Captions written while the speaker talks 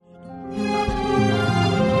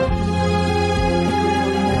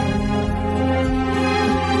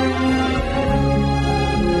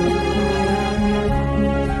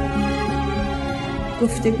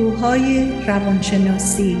گفتگوهای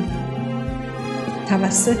روانشناسی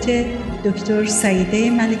توسط دکتر سعیده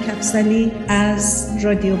ملک افضلی از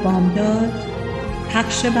رادیو بامداد.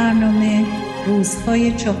 پخش برنامه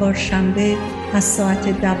روزهای چهارشنبه از ساعت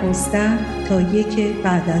 12 تا 1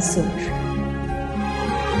 بعد از ظهر.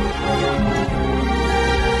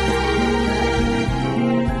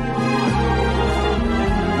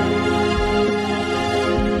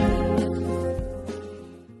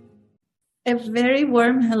 A very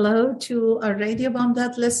warm hello to our Radio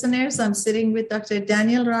Bamdad listeners. I'm sitting with Dr.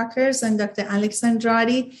 Daniel Rockers and Dr. Alex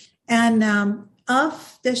Andrade. And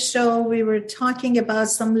off the show, we were talking about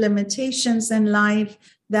some limitations in life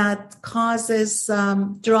that causes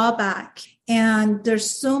drawback. And there's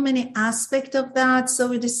so many aspects of that. So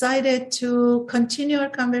we decided to continue our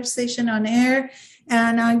conversation on air.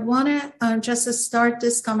 And I want to just start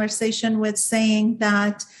this conversation with saying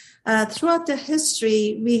that throughout the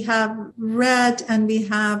history, we have read and we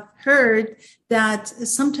have heard that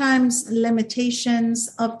sometimes limitations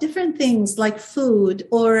of different things like food,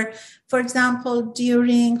 or for example,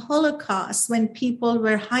 during Holocaust, when people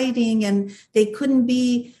were hiding and they couldn't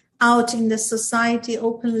be out in the society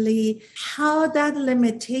openly, how that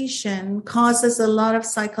limitation causes a lot of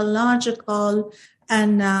psychological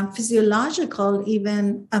and physiological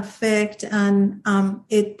even effect, and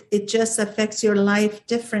it just affects your life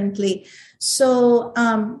differently. So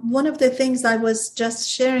one of the things I was just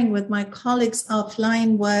sharing with my colleagues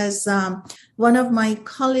offline was one of my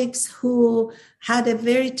colleagues who had a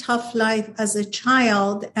very tough life as a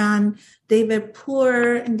child, and they were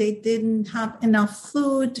poor and they didn't have enough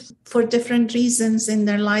food for different reasons in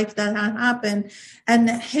their life that had happened. And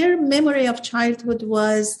her memory of childhood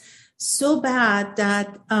was so bad that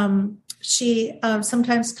she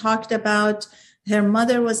sometimes talked about her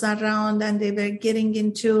mother was around and they were getting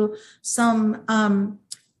into some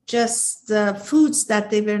foods that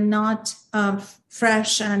they were not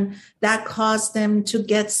fresh, and that caused them to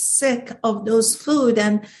get sick of those food.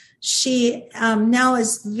 And she now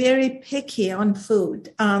is very picky on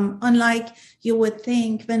food. Unlike you would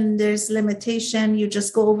think, when there's limitation, you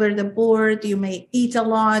just go over the board, you may eat a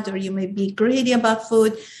lot or you may be greedy about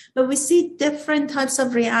food. But we see different types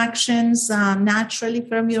of reactions naturally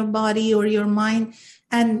from your body or your mind.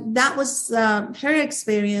 And that was her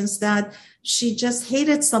experience, that she just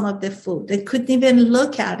hated some of the food. They couldn't even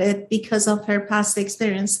look at it because of her past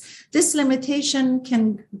experience. This limitation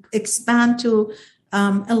can expand to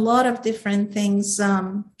a lot of different things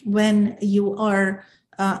when you are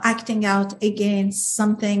acting out against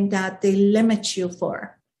something that they limit you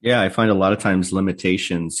for. Yeah, I find a lot of times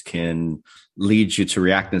limitations can lead you to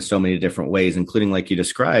react in so many different ways, including, like you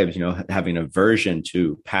described, having aversion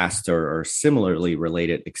to past or similarly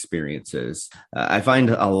related experiences. I find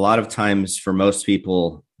a lot of times for most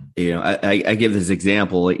people, I give this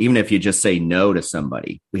example, even if you just say no to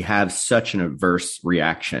somebody, we have such an adverse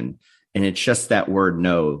reaction. And it's just that word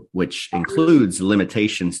no, which includes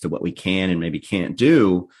limitations to what we can and maybe can't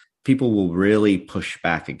do. People will really push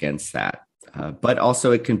back against that. But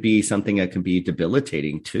also it can be something that can be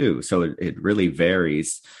debilitating too. So it really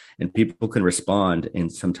varies, and people can respond in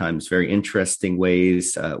sometimes very interesting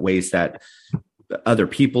ways, ways that other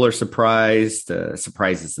people are surprises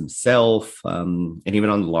themselves. And even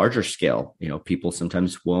on the larger scale, people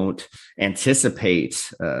sometimes won't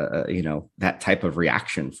anticipate, that type of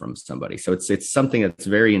reaction from somebody. So it's something that's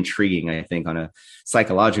very intriguing, I think, on a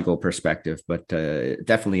psychological perspective, but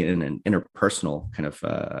definitely in an interpersonal kind of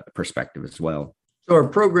perspective as well. So our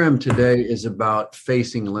program today is about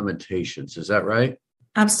facing limitations. Is that right?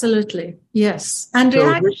 Absolutely. Yes. And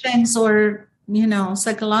reactions or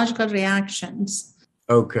psychological reactions.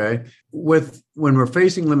 Okay. When we're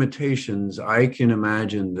facing limitations, I can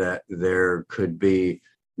imagine that there could be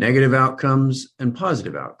negative outcomes and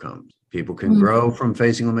positive outcomes. People can grow from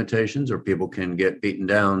facing limitations, or people can get beaten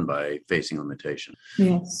down by facing limitations.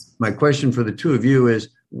 Yes. My question for the two of you is,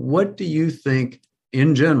 what do you think,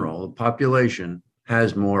 in general, the population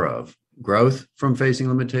has more of? Growth from facing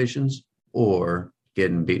limitations, or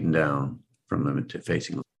getting beaten down from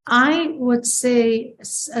facing limitations? I would say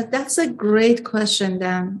that's a great question,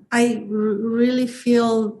 Dan. I really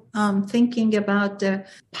feel thinking about the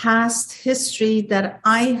past history that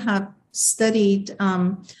I have studied,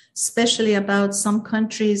 especially about some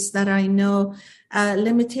countries that I know,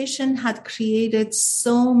 limitation had created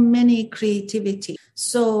so many creativity.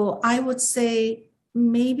 So I would say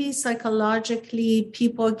maybe psychologically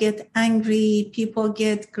people get angry, people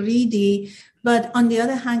get greedy. But on the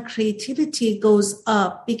other hand, creativity goes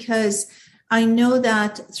up, because I know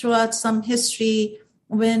that throughout some history,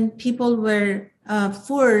 when people were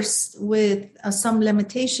forced with some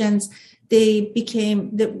limitations,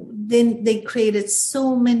 then they created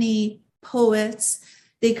so many poets,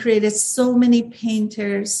 they created so many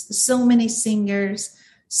painters, so many singers,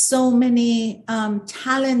 so many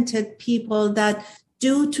talented people that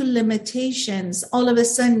due to limitations, all of a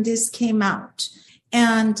sudden this came out.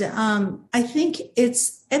 And I think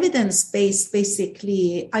it's evidence-based,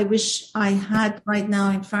 basically. I wish I had right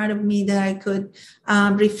now in front of me that I could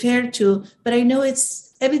refer to, but I know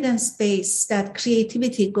it's evidence-based that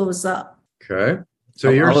creativity goes up. Okay. So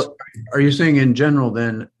are you saying in general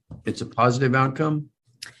then it's a positive outcome?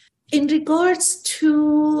 In regards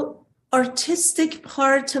to artistic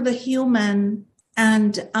part of a human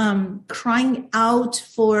and crying out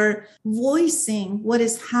for voicing what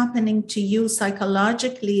is happening to you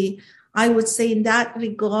psychologically, I would say in that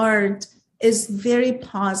regard is very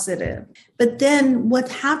positive. But then what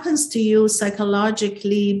happens to you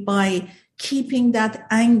psychologically by keeping that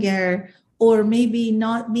anger or maybe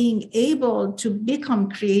not being able to become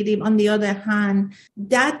creative, on the other hand,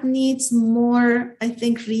 that needs more, I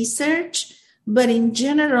think, research. But in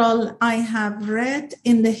general, I have read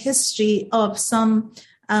in the history of some,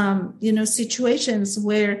 situations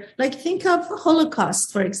where, like, think of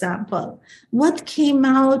Holocaust, for example. What came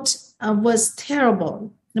out was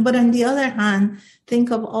terrible. But on the other hand, think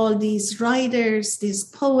of all these writers, these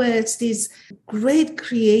poets, these great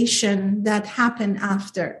creation that happened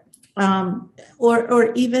after.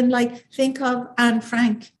 Or even like think of Anne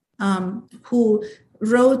Frank, who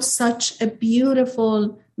wrote such a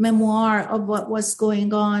beautiful memoir of what was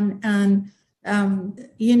going on. And,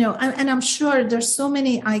 and I'm sure there's so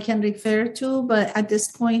many I can refer to, but at this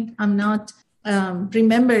point, I'm not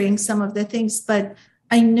remembering some of the things, but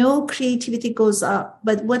I know creativity goes up,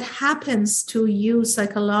 but what happens to you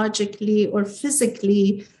psychologically or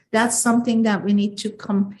physically, that's something that we need to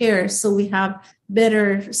compare so we have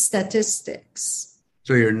better statistics.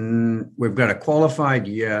 So we've got a qualified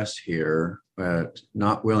yes here, but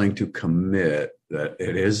not willing to commit that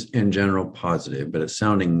it is in general positive, but it's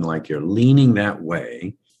sounding like you're leaning that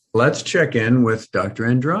way. Let's check in with Dr.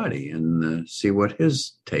 Andrade and see what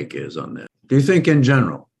his take is on this. Do you think in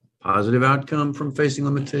general, positive outcome from facing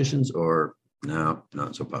limitations, or no,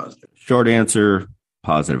 not so positive? Short answer,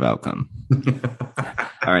 positive outcome.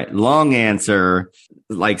 All right. Long answer,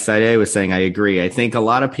 like Saideh was saying, I agree. I think a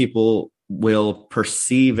lot of people will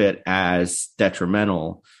perceive it as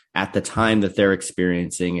detrimental at the time that they're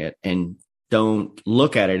experiencing it and don't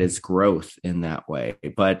look at it as growth in that way.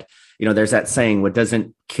 But, there's that saying, what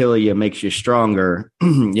doesn't kill you makes you stronger.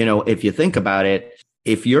 If you think about it,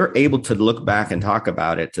 if you're able to look back and talk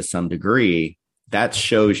about it to some degree, that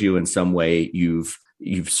shows you in some way you've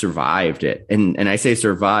survived it. And I say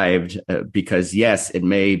survived because, yes, it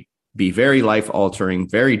may be very life altering,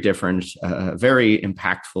 very different, very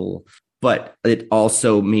impactful, but it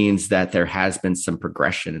also means that there has been some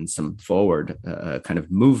progression and some forward kind of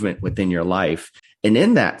movement within your life. And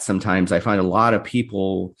in that, sometimes I find a lot of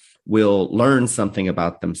people will learn something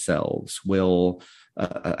about themselves, will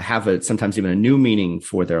have sometimes even a new meaning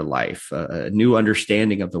for their life, a new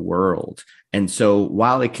understanding of the world. And so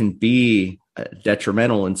while it can be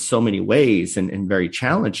detrimental in so many ways and very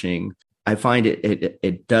challenging, I find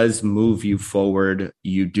it does move you forward.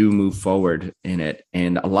 You do move forward in it.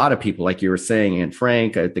 And a lot of people, like you were saying, Anne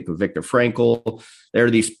Frank, I think of Viktor Frankl, there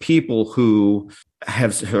are these people who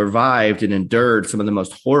have survived and endured some of the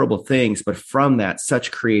most horrible things, but from that,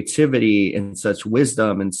 such creativity and such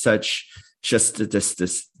wisdom and such just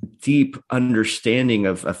this deep understanding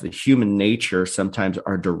of the human nature sometimes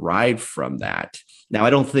are derived from that. Now, I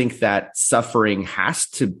don't think that suffering has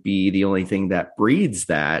to be the only thing that breeds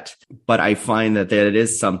that, but I find that it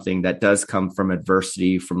is something that does come from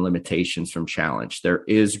adversity, from limitations, from challenge. There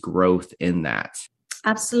is growth in that.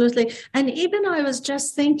 Absolutely. And even I was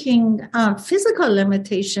just thinking physical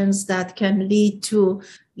limitations that can lead to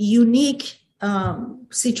unique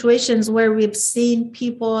situations where we've seen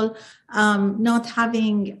people not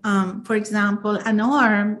having, for example, an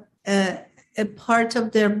arm, a part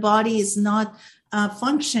of their body is not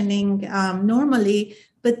functioning normally,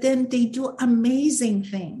 but then they do amazing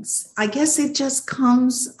things. I guess it just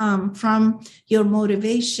comes from your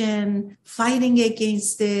motivation, fighting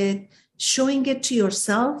against it, showing it to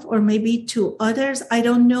yourself or maybe to others. I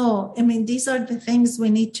don't know. I mean, these are the things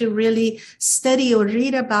we need to really study or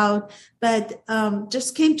read about. But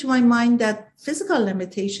just came to my mind that physical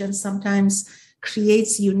limitations sometimes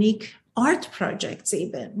creates unique art projects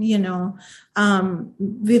even,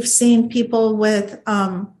 we've seen people with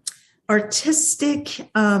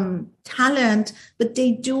artistic talent, but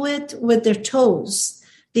they do it with their toes.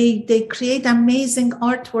 They create amazing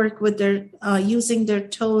artwork with their using their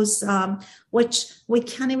toes, which we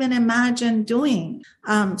can't even imagine doing.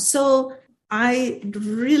 So I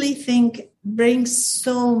really think brings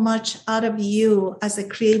so much out of you as a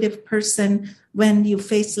creative person when you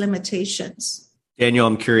face limitations. Daniel,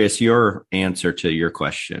 I'm curious your answer to your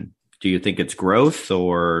question. Do you think it's growth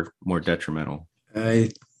or more detrimental?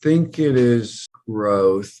 I think it is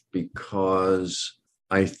growth, because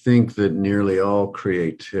I think that nearly all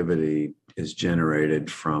creativity is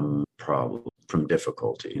generated from problems, from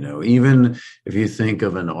difficulty. Even if you think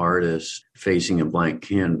of an artist facing a blank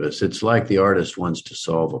canvas, it's like the artist wants to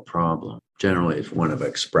solve a problem. Generally, it's one of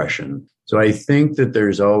expression. So I think that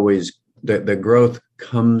there's always that the growth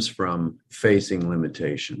comes from facing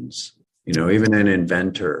limitations. Even an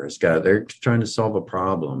inventor they're trying to solve a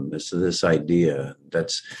problem. This idea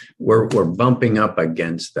we're bumping up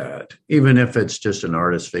against that. Even if it's just an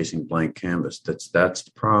artist facing blank canvas, that's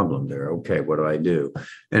the problem there. Okay, what do I do?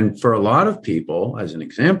 And for a lot of people, as an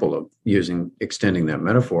example of extending that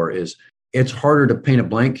metaphor, is it's harder to paint a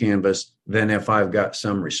blank canvas than if I've got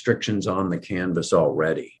some restrictions on the canvas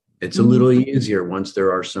already. It's a little easier once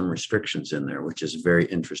there are some restrictions in there, which is a very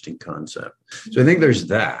interesting concept. So I think there's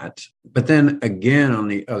that. But then again, on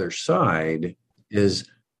the other side is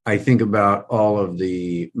I think about all of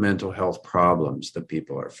the mental health problems that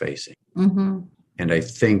people are facing. Mm-hmm. And I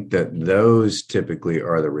think that those typically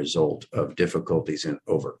are the result of difficulties in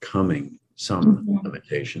overcoming some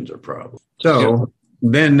limitations or problems. So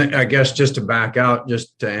then I guess just to back out,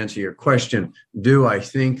 just to answer your question, do I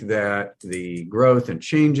think that the growth and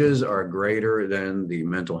changes are greater than the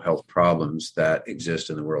mental health problems that exist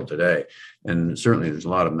in the world today? And certainly there's a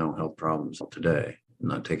lot of mental health problems today. I'm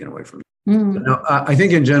not taking away from it. Mm-hmm. No, I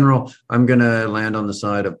think in general, I'm going to land on the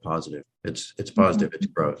side of positive. It's positive, it's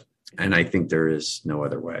growth. And I think there is no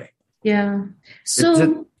other way. Yeah.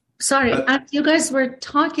 So, sorry, as you guys were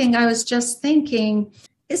talking, I was just thinking,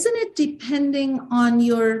 isn't it depending on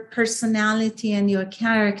your personality and your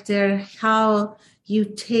character, how you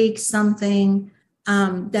take something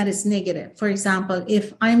that is negative? For example,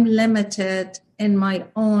 if I'm limited in my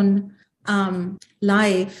own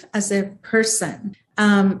life as a person,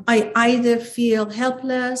 I either feel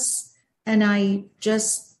helpless and I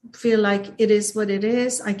just feel like it is what it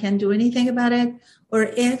is, I can't do anything about it. Or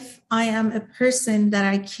if I am a person that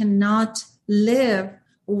I cannot live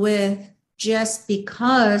with just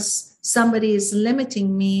because somebody is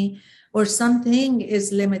limiting me or something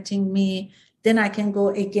is limiting me, then I can go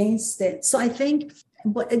against it. So I think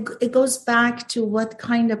it goes back to what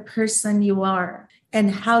kind of person you are and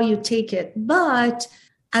how you take it. But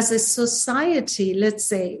as a society, let's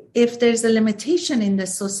say, if there's a limitation in the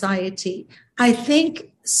society, I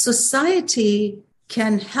think society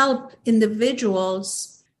can help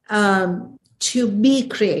individuals to be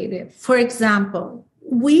creative. For example,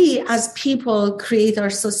 we as people create our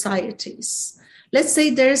societies. Let's say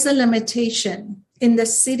there's a limitation in the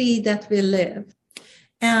city that we live.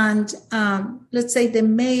 And let's say the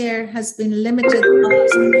mayor has been limited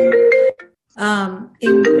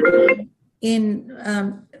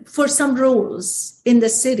for some rules in the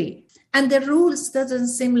city. And the rules doesn't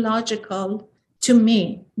seem logical to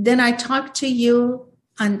me. Then I talk to you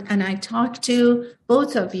and I talk to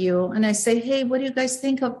both of you and I say, hey, what do you guys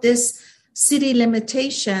think of this city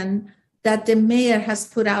limitation that the mayor has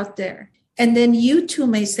put out there? And then you two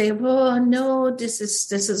may say, well, no, this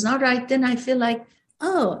is not right. Then I feel like,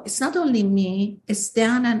 oh, it's not only me, it's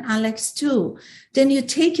Dan and Alex too. Then you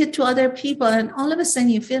take it to other people and all of a sudden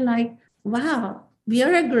you feel like, wow, we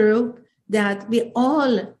are a group that we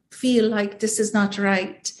all feel like this is not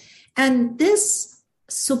right. And this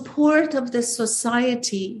support of the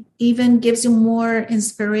society even gives you more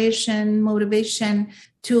inspiration, motivation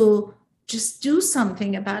to just do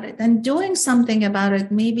something about it. And doing something about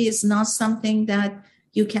it maybe is not something that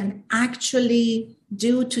you can actually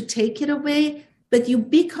do to take it away, but you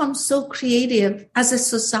become so creative as a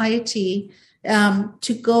society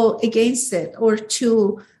to go against it or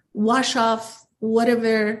to wash off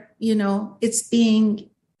whatever, it's being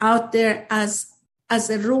out there as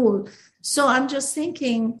a rule. So I'm just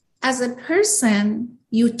thinking, as a person,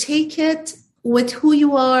 you take it with who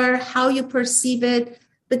you are, how you perceive it.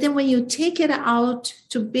 But then when you take it out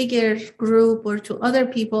to bigger group or to other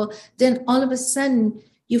people, then all of a sudden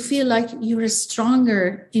you feel like you're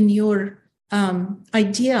stronger in your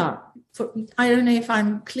idea. I don't know if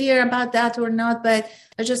I'm clear about that or not, but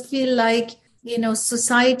I just feel like,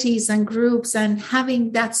 societies and groups and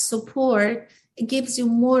having that support, it gives you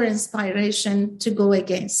more inspiration to go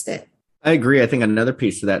against it. I agree. I think another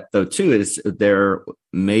piece of that, though, too, is there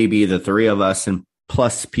may be the three of us and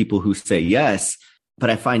plus people who say yes, But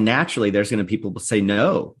I find naturally there's going to be people who say,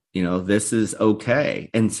 no, this is okay.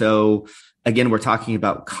 And so again, we're talking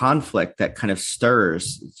about conflict that kind of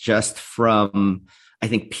stirs just from, I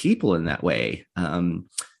think, people in that way.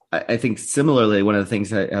 I think similarly, one of the things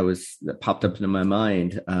that popped up into my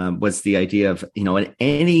mind was the idea of, in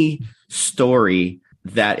any story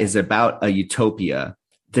that is about a utopia,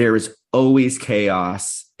 there is always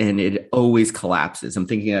chaos and it always collapses. I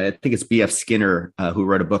think it's B.F. Skinner who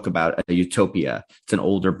wrote a book about a utopia. It's an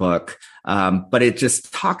older book, but it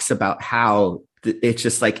just talks about how it's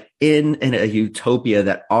just like in a utopia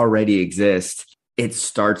that already exists, it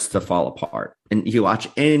starts to fall apart. And you watch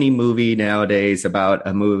any movie nowadays about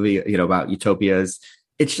about utopias,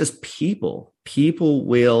 it's just people. People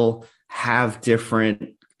will have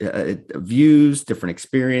different views, different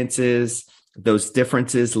experiences. Those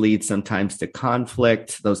differences lead sometimes to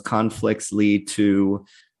conflict. Those conflicts lead to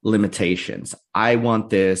limitations. I want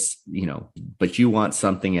this, but you want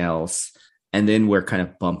something else. And then we're kind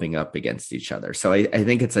of bumping up against each other. So I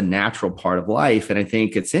think it's a natural part of life. And I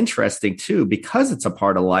think it's interesting too, because it's a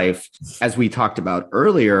part of life, as we talked about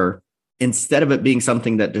earlier, instead of it being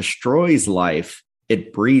something that destroys life,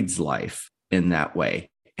 it breeds life in that way.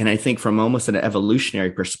 And I think from almost an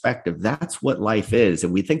evolutionary perspective, that's what life is.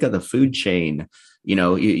 And we think of the food chain,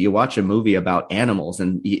 you watch a movie about animals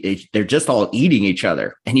and they're just all eating each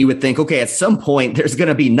other. And you would think, okay, at some point, there's going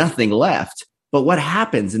to be nothing left. But what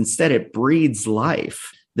happens instead? It breeds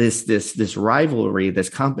life. This rivalry, this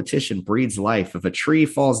competition breeds life. If a tree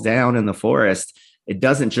falls down in the forest, it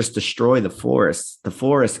doesn't just destroy the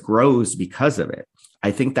forest grows because of it. I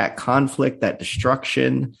think that conflict, that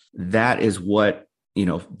destruction, that is what,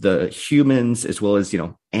 the humans as well as,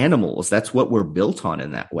 animals, that's what we're built on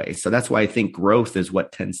in that way. So that's why I think growth is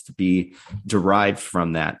what tends to be derived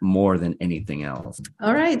from that more than anything else.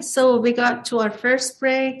 All right. So we got to our first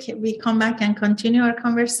break. We come back and continue our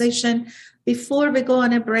conversation. Before we go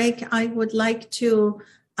on a break, I would like to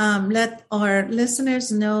let our listeners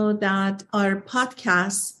know that our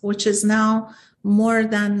podcast, which is now more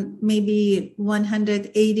than maybe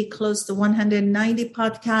 180, close to 190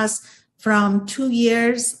 podcasts, from 2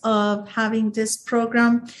 years of having this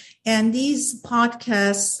program. And these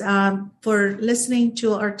podcasts, for listening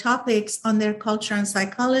to our topics on their culture and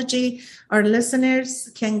psychology, our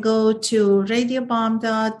listeners can go to Radio Bomb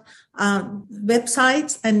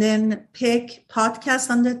websites and then pick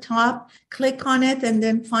podcast on the top, click on it, and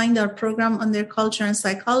then find our program on their culture and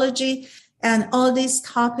psychology. And all these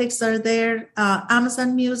topics are there.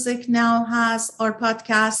 Amazon Music now has our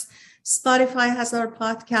podcast. Spotify has our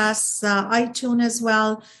podcasts, iTunes as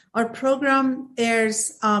well. Our program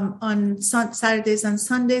airs on Saturdays and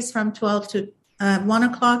Sundays from 12 to 1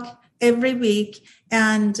 o'clock every week.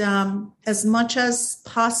 And as much as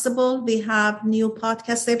possible, we have new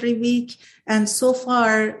podcasts every week. And so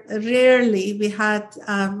far, rarely we had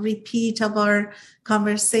a repeat of our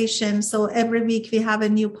conversation. So every week we have a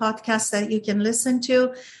new podcast that you can listen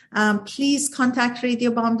to. Please contact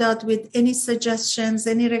Radio Bomb with any suggestions,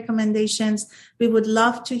 any recommendations. We would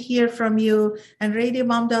love to hear from you. And Radio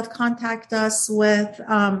Bomb contact us with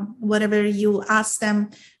whatever you ask them.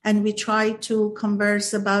 And we try to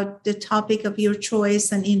converse about the topic of your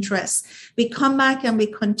choice and interest. We come back and we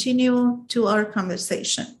continue to our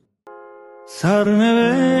conversation.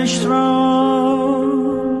 سرنوشت را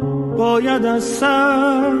باید از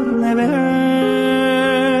سر نوشت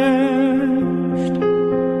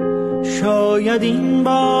شاید این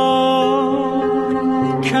بار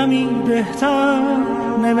کمی بهتر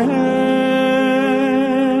نوشت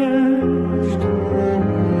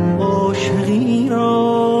عاشقی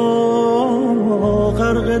را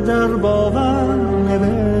غرق در باور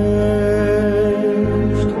نوشت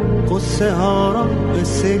قصه ها را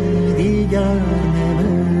قصه دیگر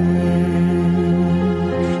نوشت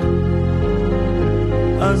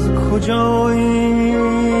از کجا این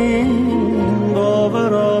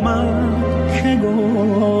باور آمد که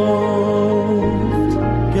گفت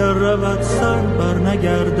گر رود سر بر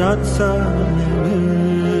نگردد سر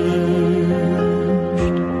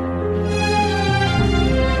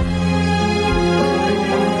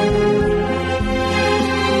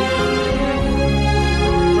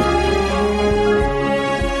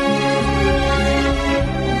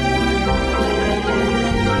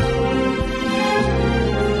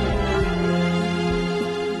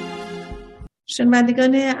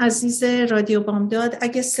شنوندگان عزیز رادیو بامداد،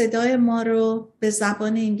 اگه صدای ما رو به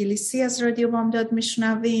زبان انگلیسی از رادیو بامداد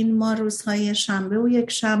میشنوین، ما روزهای شنبه و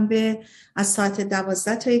یک شنبه از ساعت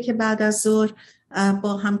 12 تا 1 بعد از ظهر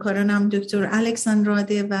با همکارانم دکتر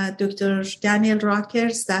الکساندراده و دکتر دانیل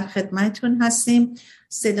راکرز در خدمتتون هستیم.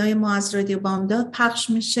 صدای ما از رادیو بامداد پخش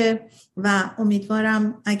میشه و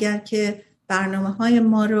امیدوارم اگر که برنامه‌های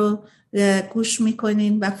ما رو گوش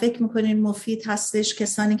میکنین و فکر میکنین مفید هستش،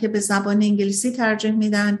 کسانی که به زبان انگلیسی ترجمه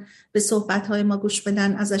میدن به صحبت‌های ما گوش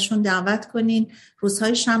بدن ازشون دعوت کنین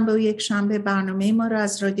روزهای شنبه و یک شنبه برنامه ما رو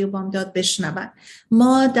از رادیو بامداد بشنون.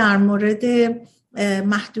 ما در مورد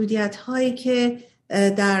محدودیت‌هایی که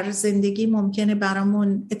در زندگی ممکنه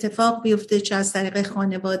برامون اتفاق بیفته، چه از طریق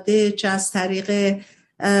خانواده، چه از طریق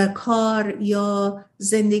کار یا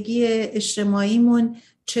زندگی اجتماعیمون،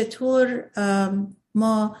 چطور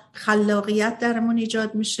ما خلاقیت درمون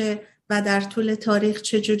ایجاد میشه و در طول تاریخ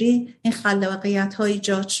چجوری این خلاقیت ها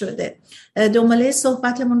ایجاد شده. دنباله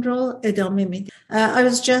صحبتمون رو ادامه میدیم. I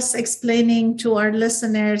was just explaining to our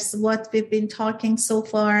listeners what we've been talking so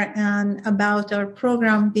far and about our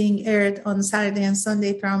program being aired on Saturday and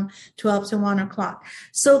Sunday from 12 to 1 o'clock.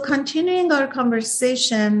 So continuing our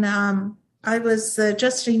conversation, I was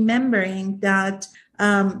just remembering that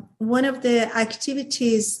one of the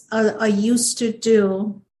activities I used to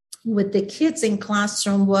do with the kids in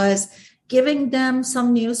classroom was giving them some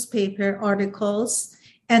newspaper articles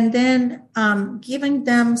and then giving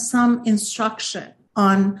them some instruction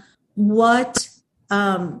on what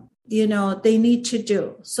they need to do.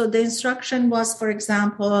 So the instruction was, for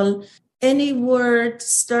example, any word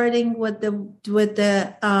starting with the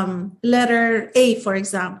letter A, for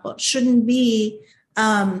example, shouldn't be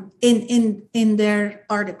in their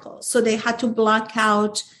article. So they had to block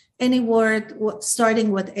out any word starting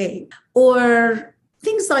with A, or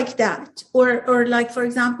things like that. Or like, for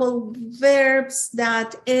example, verbs that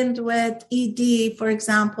end with ed, for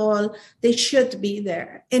example, they should be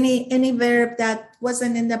there. Any verb that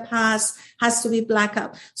wasn't in the past has to be blacked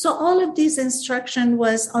out. So all of this instruction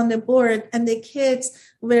was on the board, and the kids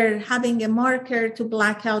were having a marker to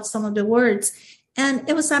black out some of the words. And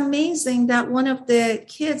it was amazing that one of the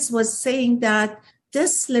kids was saying that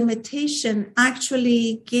this limitation actually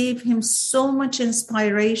gave him so much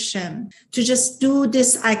inspiration to just do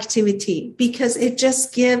this activity, because it just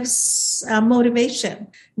gives motivation.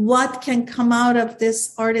 What can come out of this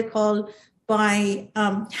article by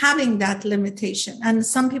having that limitation? And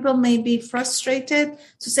some people may be frustrated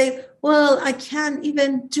to say, well, I can't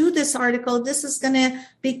even do this article. This is going to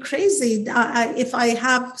be crazy if I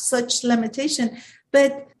have such limitation.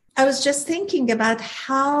 But I was just thinking about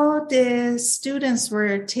how the students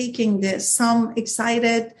were taking this. Some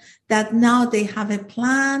excited that now they have a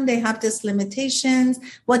plan, they have these limitations,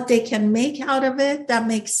 what they can make out of it that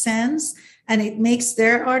makes sense, and it makes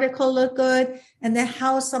their article look good. And then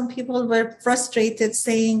how some people were frustrated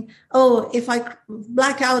saying, oh, if I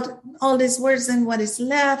black out all these words and what is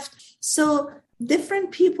left. So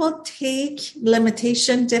different people take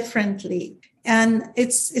limitation differently. And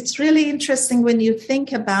it's really interesting when you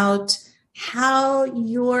think about how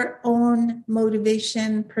your own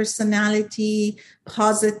motivation, personality,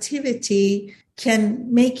 positivity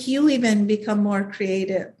can make you even become more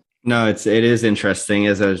creative. No, it is interesting.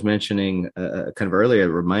 As I was mentioning kind of earlier,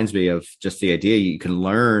 it reminds me of just the idea you can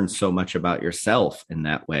learn so much about yourself in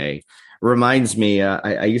that way. It reminds me,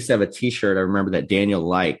 I used to have a T-shirt I remember that Daniel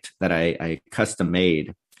liked that I custom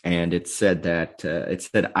made. And it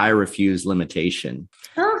said I refuse limitation.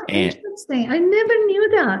 Oh, interesting. I never knew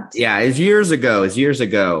that. Yeah, it's years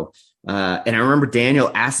ago. And I remember Daniel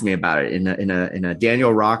asked me about it in a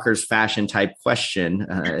Daniel Rockers fashion type question,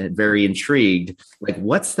 very intrigued, like,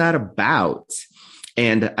 what's that about?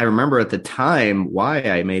 And I remember at the time why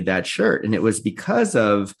I made that shirt. And it was because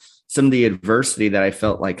of some of the adversity that I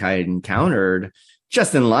felt like I had encountered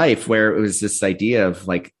just in life, where it was this idea of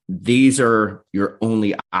like, these are your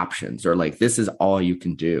only options, or like, this is all you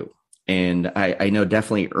can do. And I know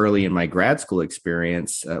definitely early in my grad school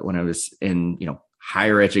experience, when I was in,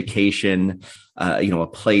 higher education, a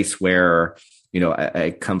place where,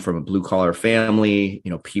 I come from a blue collar family,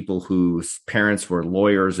 people whose parents were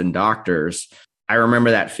lawyers and doctors. I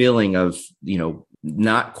remember that feeling of,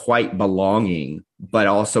 not quite belonging, but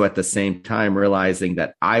also at the same time realizing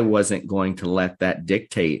that I wasn't going to let that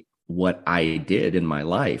dictate what I did in my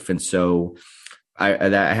life. And so I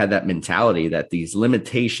had that mentality that these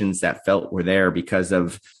limitations that felt were there because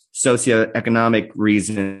of socioeconomic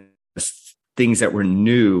reasons, things that were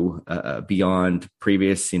new beyond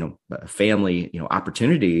previous, family,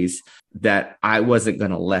 opportunities, that I wasn't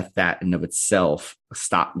going to let that in of itself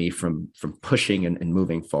stop me from pushing and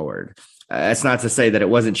moving forward. That's not to say that it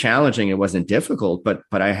wasn't challenging, it wasn't difficult, but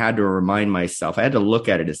I had to remind myself, I had to look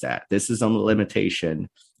at it as that this is a limitation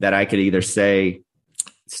that I could either say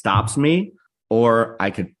stops me, or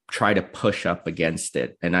I could try to push up against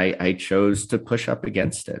it. And I chose to push up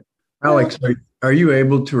against it. Alex, are you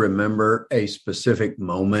able to remember a specific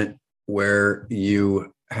moment where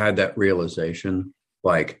you had that realization?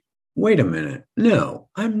 Like, wait a minute, no,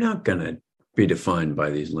 I'm not going to be defined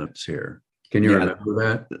by these limits here. Can you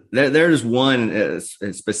remember that? There's one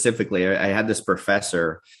specifically. I had this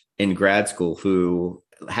professor in grad school who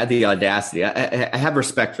had the audacity. I have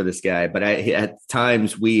respect for this guy, but at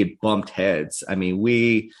times we bumped heads. I mean,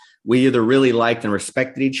 we either really liked and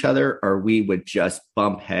respected each other, or we would just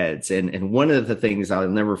bump heads. And one of the things I'll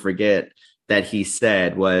never forget that he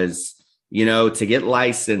said was, to get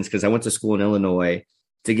licensed, because I went to school in Illinois,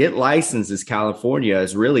 to get licensed in California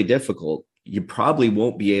is really difficult. You probably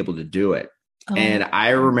won't be able to do it. Oh. And I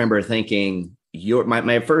remember thinking,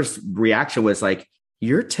 my first reaction was like,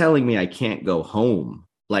 you're telling me I can't go home.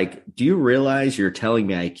 Like, do you realize you're telling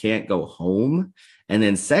me I can't go home? And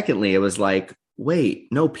then secondly, it was like, wait,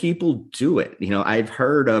 no, people do it. I've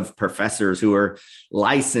heard of professors who are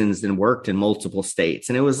licensed and worked in multiple states.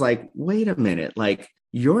 And it was like, wait a minute, like,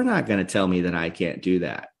 you're not going to tell me that I can't do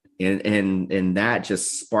that. And that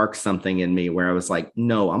just sparked something in me where I was like,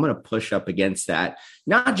 no, I'm going to push up against that,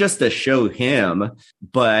 not just to show him,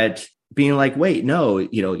 but being like, wait, no,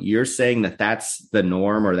 you're saying that that's the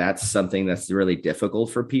norm, or that's something that's really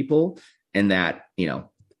difficult for people. And that,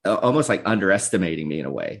 almost like underestimating me in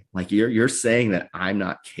a way. Like you're saying that I'm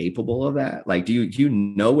not capable of that. Like, do you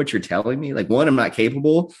know what you're telling me? Like, one, I'm not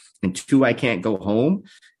capable, and two, I can't go home.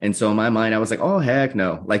 And so in my mind, I was like, oh, heck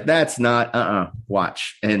no, like that's not,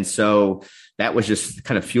 watch. And so that was just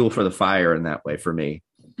kind of fuel for the fire in that way for me.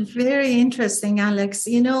 Very interesting, Alex.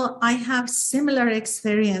 I have similar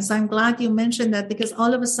experience. I'm glad you mentioned that, because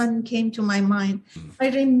all of a sudden came to my mind. I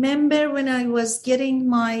remember when I was getting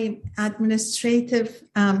my administrative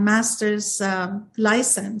master's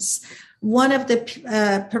license, one of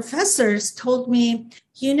the professors told me,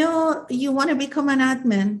 you want to become an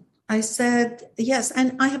admin? I said, yes.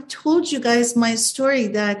 And I have told you guys my story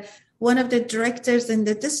that one of the directors in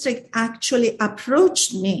the district actually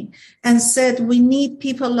approached me and said, we need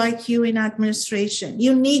people like you in administration.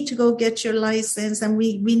 You need to go get your license, and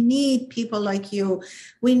we need people like you.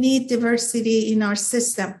 We need diversity in our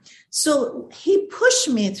system. So he pushed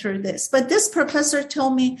me through this. But this professor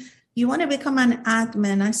told me, you want to become an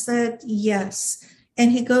admin? I said, yes.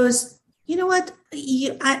 And he goes, you know what?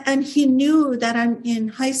 And he knew that I'm in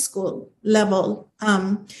high school level.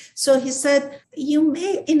 So he said, you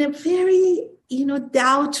may, in a very,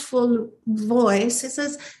 doubtful voice, he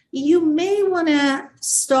says, you may want to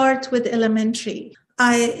start with elementary.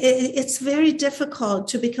 It's very difficult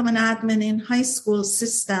to become an admin in high school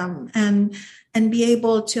system and be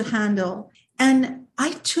able to handle. And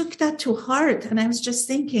I took that to heart. And I was just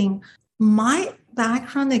thinking, my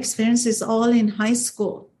background experience is all in high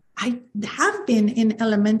school. I have been in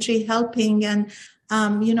elementary helping, and,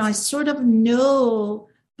 I sort of know,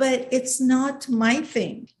 but it's not my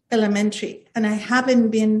thing, elementary. And I haven't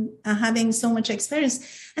been having so much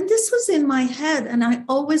experience. And this was in my head. And I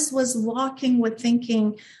always was walking with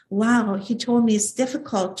thinking, wow, he told me it's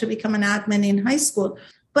difficult to become an admin in high school.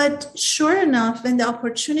 But sure enough, when the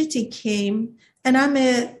opportunity came, and I'm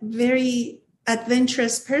a very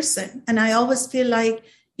adventurous person, and I always feel like,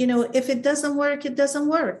 if it doesn't work, it doesn't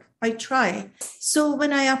work. I try. So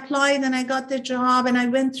when I applied and I got the job and I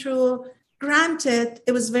went through, granted,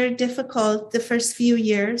 it was very difficult the first few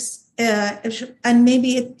years. And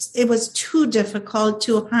maybe it was too difficult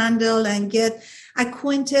to handle and get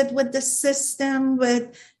acquainted with the system,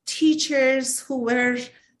 with teachers who were,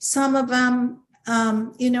 some of them,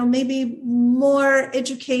 maybe more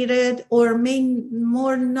educated or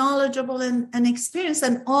more knowledgeable and experienced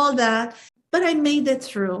and all that. But I made it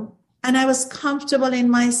through, and I was comfortable in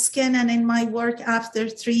my skin and in my work after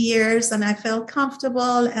 3 years, and I felt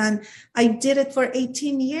comfortable, and I did it for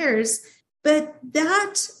 18 years. But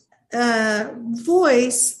that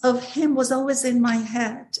voice of him was always in my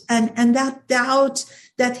head, and that doubt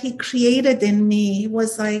that he created in me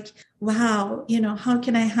was like, wow, how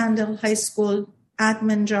can I handle high school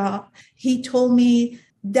admin job? He told me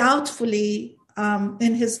doubtfully,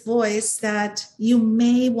 in his voice, that you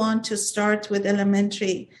may want to start with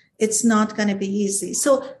elementary. It's not going to be easy.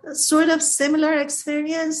 So sort of similar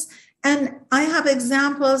experience. And I have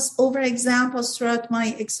examples throughout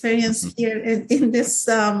my experience here in this,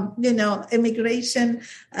 immigration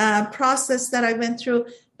process that I went through.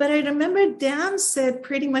 But I remember Dan said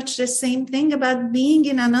pretty much the same thing about being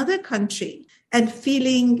in another country and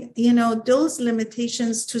feeling, those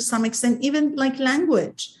limitations to some extent, even like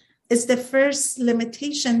language. is the first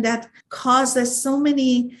limitation that causes so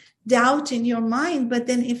many doubt in your mind. But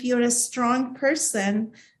then if you're a strong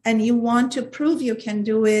person and you want to prove you can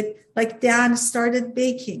do it, like Dan started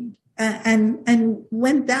baking and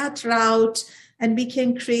went that route and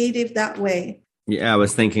became creative that way. Yeah, I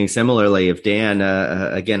was thinking similarly. If Dan,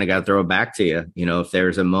 again, I got to throw it back to you. If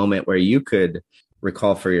there's a moment where you could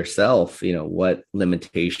recall for yourself, what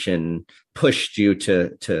limitation pushed you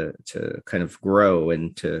to kind of grow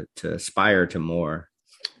and to aspire to more.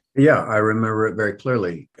 Yeah, I remember it very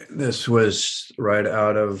clearly. This was right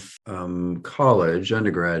out of college,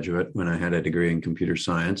 undergraduate, when I had a degree in computer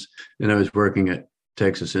science, and I was working at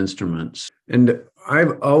Texas Instruments. And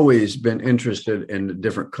I've always been interested in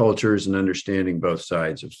different cultures and understanding both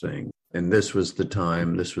sides of things. And this was the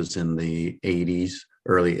time, this was in the 80s,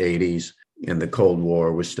 early 80s, and the Cold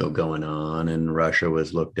War was still going on, and Russia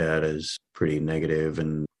was looked at as pretty negative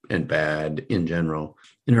and bad in general.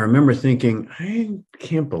 And I remember thinking, I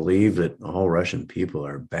can't believe that all Russian people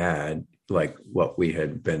are bad, like what we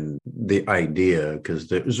had been the idea, because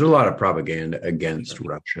there was a lot of propaganda against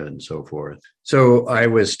Russia and so forth. So I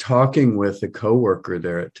was talking with a coworker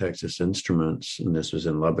there at Texas Instruments, and this was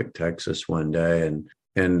in Lubbock, Texas, one day,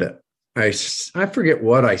 and I forget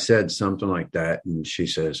what I said, something like that, and she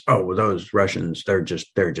says, "Oh, well, those Russians, they're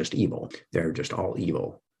just evil. They're just all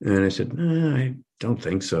evil." And I said, I don't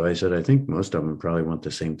think so. I said, I think most of them probably want the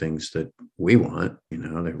same things that we want, they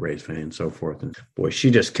raise fans and so forth. And boy, she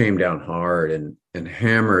just came down hard and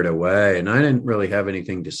hammered away. And I didn't really have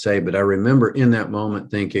anything to say, but I remember in that moment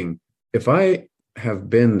thinking, if I have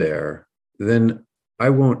been there, then I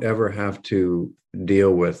won't ever have to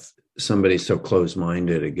deal with somebody so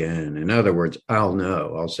close-minded again. In other words, I'll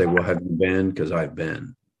know. I'll say, well, have you been? Because I've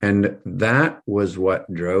been. And that was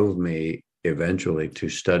what drove me eventually to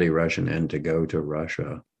study Russian and to go to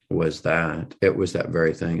Russia. It was that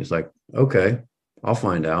very thing. It's like, okay, I'll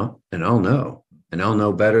find out and I'll know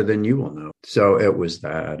better than you will know. So it was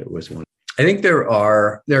one. I think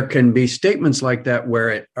there can be statements like that where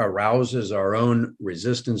it arouses our own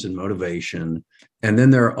resistance and motivation. And then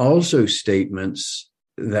there are also statements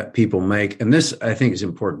that people make. And this, I think, is an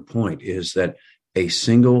important point, is that a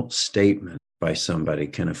single statement by somebody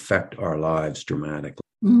can affect our lives dramatically.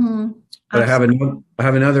 Mm-hmm. But I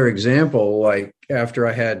have another example. Like after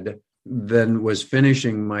I was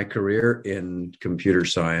finishing my career in computer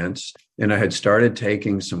science, and I had started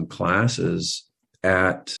taking some classes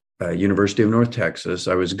at University of North Texas.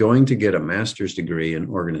 I was going to get a master's degree in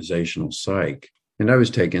organizational psych, and I was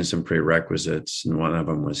taking some prerequisites, and one of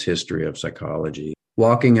them was history of psychology.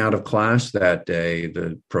 Walking out of class that day,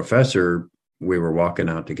 the professor, we were walking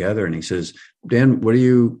out together, and he says, Dan,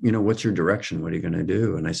 what's your direction? What are you going to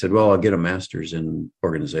do? And I said, well, I'll get a master's in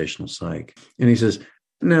organizational psych. And he says,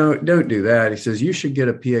 no, don't do that. He says, you should get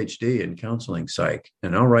a PhD in counseling psych,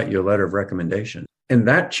 and I'll write you a letter of recommendation. And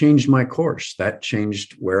that changed my course. That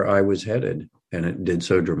changed where I was headed. And it did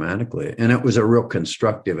so dramatically. And it was a real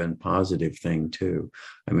constructive and positive thing too.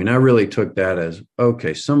 I mean, I really took that as,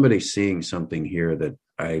 okay, somebody's seeing something here that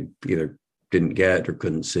I either didn't get or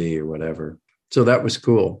couldn't see or whatever. So that was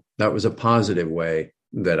cool. That was a positive way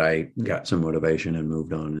that I got some motivation and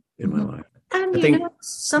moved on in my life. And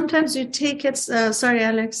sometimes you take it. Sorry,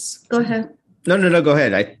 Alex, go ahead. No, go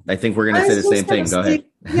ahead. I think we're going to say the same thing. Go ahead.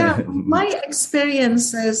 Yeah, my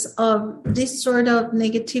experiences of this sort of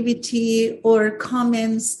negativity or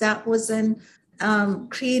comments that wasn't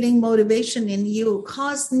creating motivation in you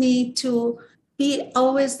caused me to be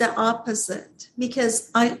always the opposite,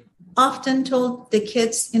 because I often told the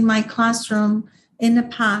kids in my classroom in the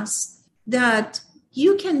past that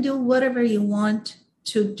you can do whatever you want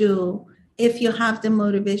to do if you have the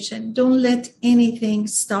motivation. Don't let anything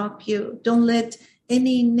stop you. Don't let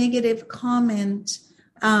any negative comment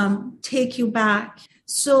take you back.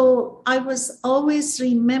 So I was always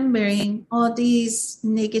remembering all these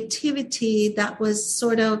negativity that was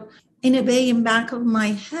sort of in a way in back of my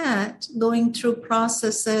head, going through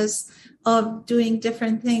processes of doing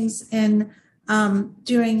different things and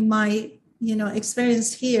during my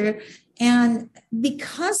experience here. And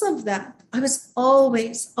because of that, I was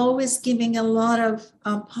always giving a lot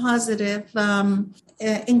of positive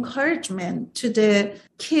encouragement to the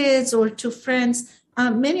kids or to friends.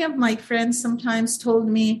 Many of my friends sometimes told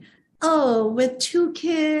me, oh, with 2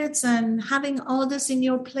 kids and having all this in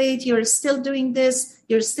your plate, you're still doing this,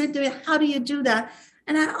 how do you do that?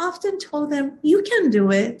 And I often told them, you can do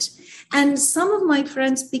it. And some of my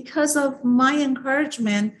friends, because of my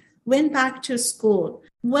encouragement, went back to school.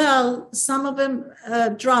 Well, some of them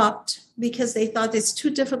dropped because they thought it's too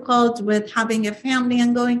difficult with having a family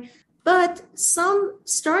and going. But some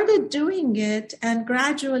started doing it and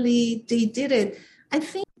gradually they did it. I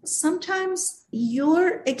think sometimes your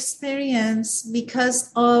experience, because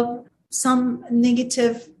of some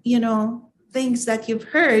negative, things that you've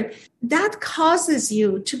heard, that causes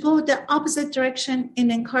you to go the opposite direction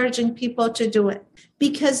in encouraging people to do it.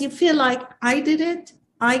 Because you feel like, I did it,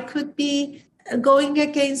 I could be going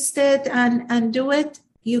against it and do it.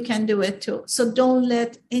 You can do it too. So don't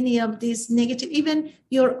let any of these negative, even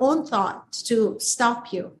your own thoughts, to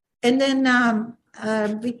stop you. And then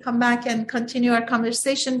we come back and continue our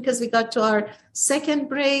conversation because we got to our second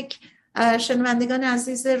break. شنوندگان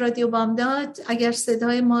عزیز رادیو بامداد، اگر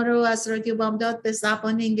صدای ما رو از رادیو بامداد به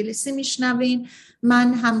زبان انگلیسی میشنوین،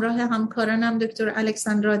 من همراه همکارانم دکتر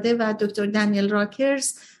الکساندراده و دکتر دانیل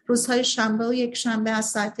راکرز روزهای شنبه و یک شنبه از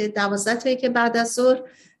ساعت 12 تا 1 بعد از ظهر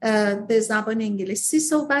به زبان انگلیسی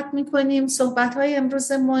صحبت میکنیم. صحبت‌های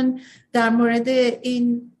امروزمون در مورد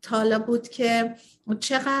این تالا بود که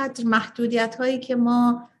چقدر محدودیت‌هایی که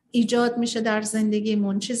ما ایجاد میشه در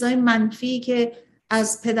زندگیمون، چیزهای منفی که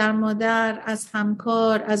از پدر مادر، از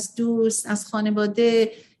همکار، از دوست، از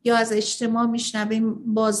خانواده یا از اجتماع میشنویم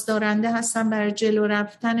بازدارنده هستن برای جلو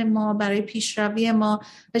رفتن ما، برای پیشروی ما،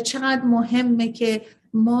 و چقدر مهمه که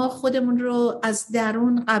ما خودمون رو از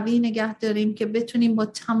درون قوی نگه داریم که بتونیم با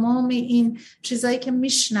تمام این چیزایی که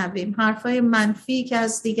میشنویم، حرفای منفی که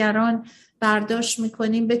از دیگران برداشت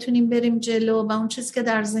میکنیم، بتونیم بریم جلو و اون چیزی که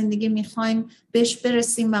در زندگی میخوایم بهش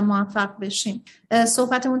برسیم و موفق بشیم.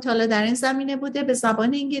 صحبتمون تا حالا در این زمینه بوده به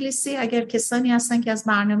زبان انگلیسی. اگر کسانی هستن که از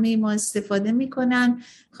برنامه ما استفاده میکنن،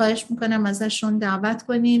 خواهش میکنم ازشون دعوت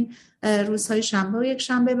کنین روزهای شنبه و یک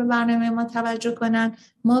شنبه به برنامه ما توجه کنن.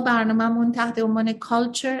 ما برنامه‌مون تحت عنوان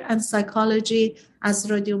Culture and Psychology از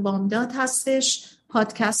رادیو بامداد هستش.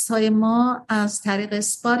 پادکست های ما از طریق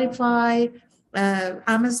سپاتیفای،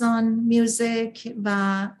 آمازون میوزیک و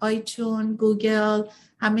آیتون، گوگل،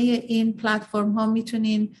 همه این پلتفرم ها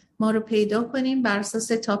میتونین ما رو پیدا کنین. بر اساس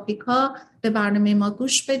تاپیک ها به برنامه ما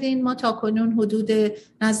گوش بدین. ما تا کنون حدود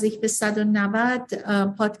نزدیک به 190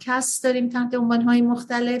 پادکست داریم تحت عنوان های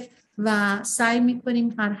مختلف و سعی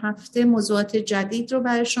میکنیم هر هفته موضوعات جدید رو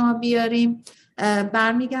برای شما بیاریم.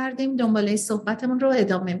 برمیگردیم دنباله صحبتمون رو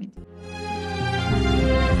ادامه میدیم.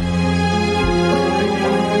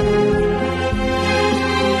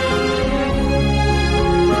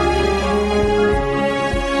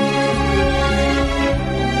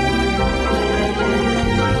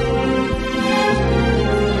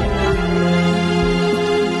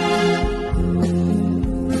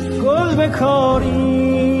 بکاری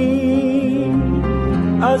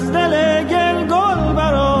از دل گل گل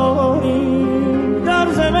براری،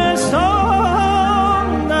 در زمستان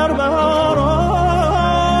در بهاران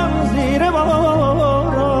زیر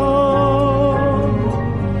باران.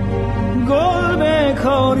 گل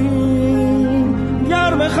بکاری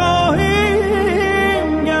گر بخواهیم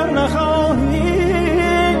گر نخواهیم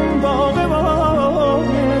باغ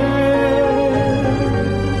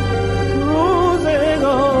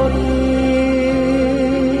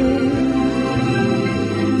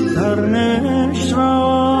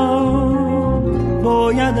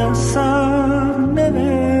باید از سر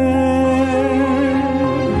نوشت،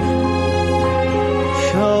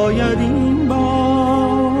 شاید این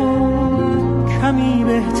بار کمی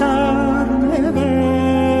بهتر نوشت.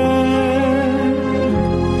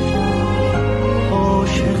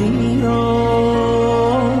 عاشقی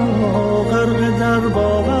را غرق در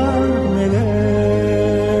باور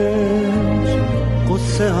نوشت،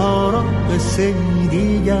 قصه ها را قصه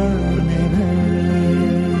دیگر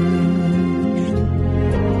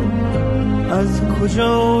از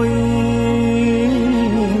کجا این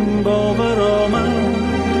باور آمد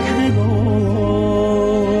که گفت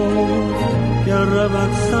گر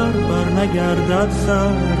رود سر بر نگردد سر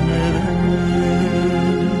نوشت.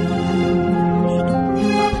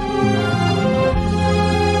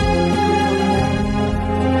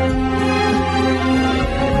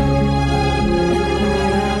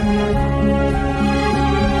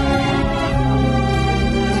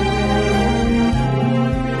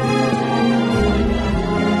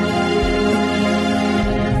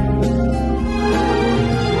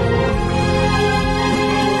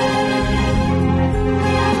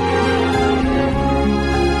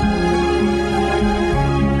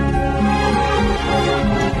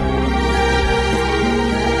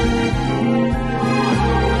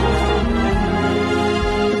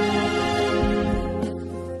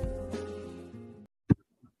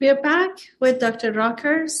 We're back with Dr.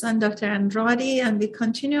 Rockers and Dr. Andrade, and we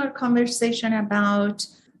continue our conversation about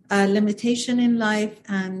limitation in life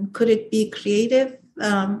and could it be creative?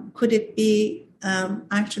 Could it be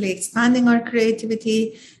actually expanding our creativity?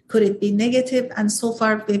 Could it be negative? And so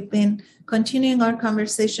far, we've been continuing our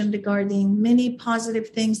conversation regarding many positive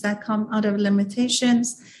things that come out of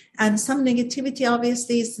limitations. And some negativity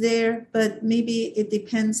obviously is there, but maybe it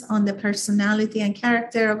depends on the personality and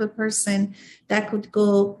character of a person that could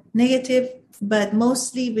go negative. But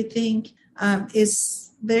mostly we think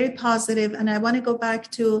is very positive. And I want to go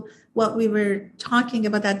back to what we were talking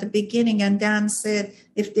about at the beginning. And Dan said,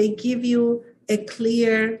 if they give you a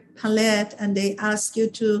clear palette and they ask you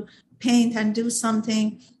to paint and do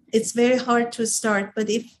something, it's very hard to start. But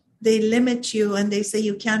if they limit you and they say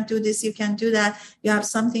you can't do this, you can't do that, you have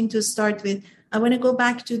something to start with. I want to go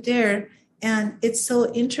back to there. And it's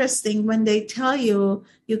so interesting when they tell you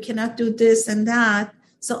you cannot do this and that.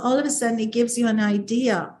 So all of a sudden it gives you an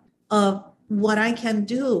idea of what I can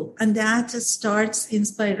do. And that starts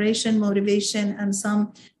inspiration, motivation, and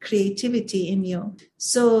some creativity in you.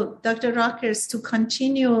 So Dr. Rockers, to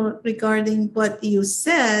continue regarding what you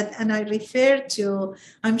said, and I refer to,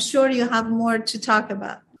 I'm sure you have more to talk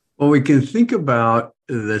about. Well, we can think about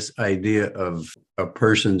this idea of a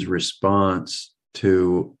person's response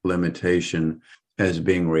to limitation as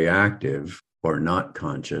being reactive or not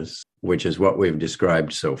conscious, which is what we've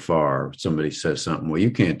described so far. Somebody says something, well,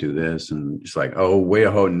 you can't do this. And it's like, oh, wait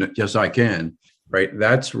a minute, yes, I can, right?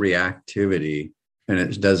 That's reactivity. And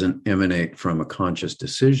it doesn't emanate from a conscious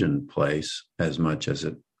decision place as much as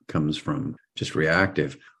it comes from just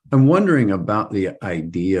reactive. I'm wondering about the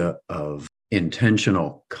idea of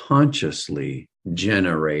intentional, consciously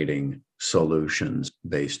generating solutions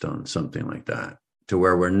based on something like that, to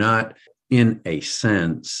where we're not, in a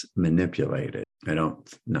sense, manipulated.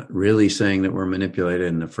 Not really saying that we're manipulated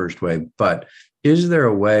in the first way, but is there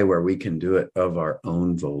a way where we can do it of our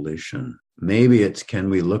own volition? Maybe it's, can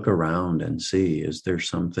we look around and see, is there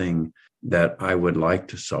something that I would like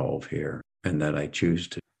to solve here and that I choose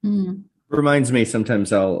to? Reminds me,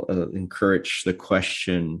 sometimes I'll encourage the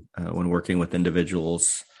question when working with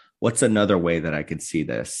individuals, what's another way that I could see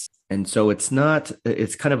this? And so it's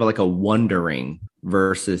kind of like a wondering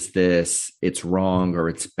versus this, it's wrong or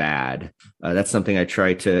it's bad. That's something I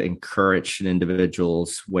try to encourage in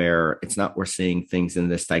individuals, where it's not we're seeing things in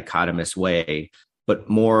this dichotomous way, but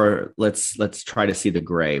more let's try to see the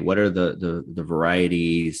gray. What are the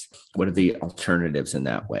varieties? What are the alternatives in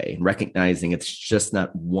that way? And recognizing it's just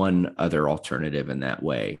not one other alternative in that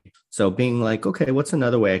way. So being like, okay, what's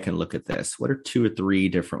another way I can look at this? What are 2 or 3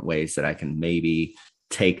 different ways that I can maybe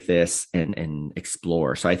take this and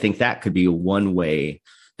explore? So I think that could be one way,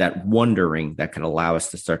 that wondering that could allow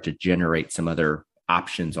us to start to generate some other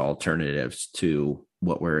options, alternatives to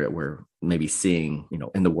what we're maybe seeing,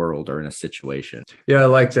 in the world or in a situation. Yeah, I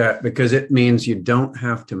like that, because it means you don't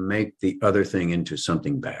have to make the other thing into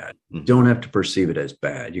something bad. You don't have to perceive it as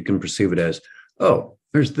bad. You can perceive it as, oh,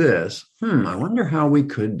 there's this. I wonder how we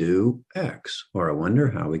could do X, or I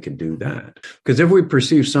wonder how we could do that. Because if we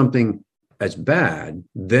perceive something as bad,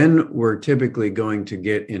 then we're typically going to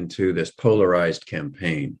get into this polarized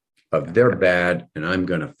campaign of they're bad and I'm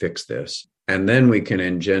going to fix this. And then we can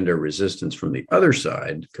engender resistance from the other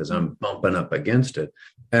side because I'm bumping up against it,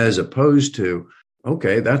 as opposed to,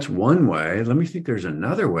 okay, that's one way. Let me think there's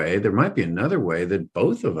another way. There might be another way that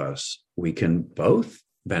both of us, we can both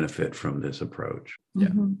benefit from this approach.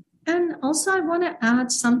 Mm-hmm. And also I want to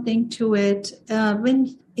add something to it.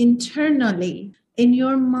 When internally in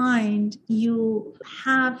your mind, you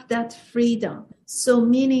have that freedom. So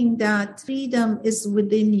meaning that freedom is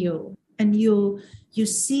within you, and you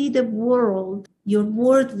see the world, your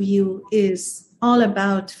worldview is all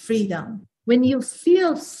about freedom. When you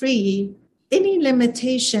feel free, any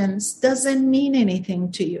limitations doesn't mean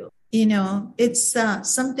anything to you. It's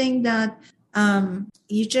something that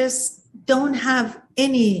you just don't have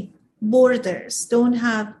any borders, don't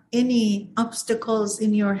have any obstacles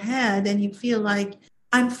in your head, and you feel like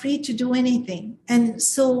I'm free to do anything. And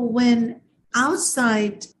so when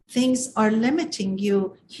outside things are limiting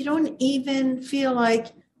you, you don't even feel like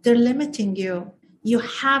they're limiting you. You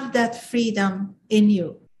have that freedom in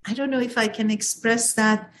you. I don't know if I can express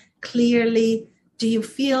that clearly. Do you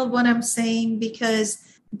feel what I'm saying? Because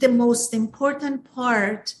the most important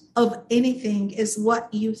part of anything is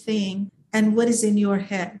what you think and what is in your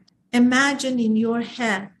head. Imagine in your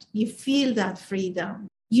head, you feel that freedom.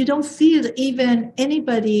 You don't feel even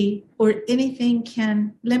anybody or anything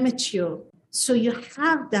can limit you. So you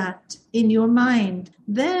have that in your mind.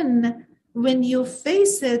 Then when you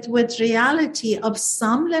face it with reality of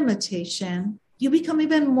some limitation, you become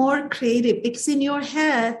even more creative, because in your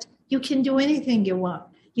head, you can do anything you want.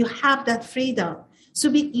 You have that freedom. So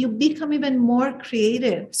you become even more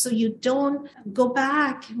creative. So you don't go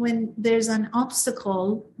back when there's an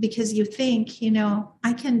obstacle because you think,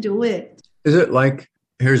 I can do it. Is it like,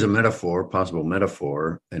 here's a metaphor, possible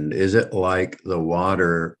metaphor, and is it like the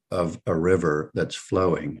water of a river that's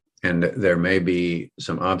flowing? And there may be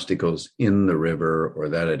some obstacles in the river or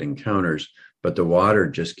that it encounters, but the water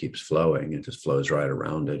just keeps flowing. It just flows right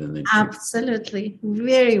around it. And then Absolutely.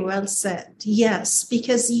 Very well said. Yes,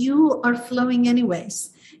 because you are flowing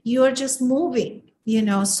anyways. You are just moving,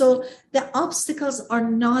 So the obstacles are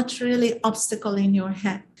not really obstacle in your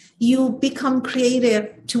head. You become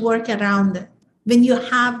creative to work around it when you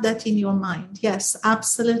have that in your mind. Yes,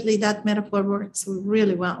 absolutely. That metaphor works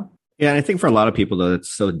really well. Yeah, and I think for a lot of people, though,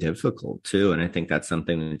 it's so difficult too. And I think that's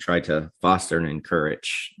something to try to foster and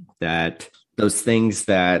encourage, that those things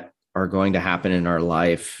that are going to happen in our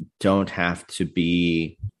life don't have to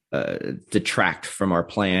be detract from our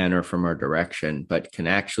plan or from our direction, but can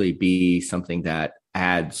actually be something that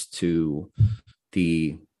adds to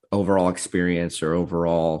the overall experience or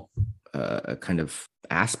overall kind of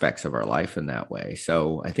aspects of our life in that way.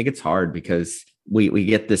 So I think it's hard because we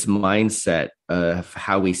get this mindset of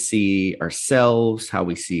how we see ourselves, how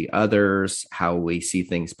we see others, how we see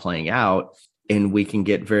things playing out. And we can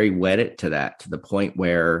get very wedded to that, to the point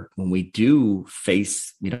where when we do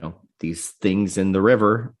face, these things in the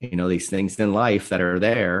river, these things in life that are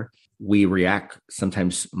there, we react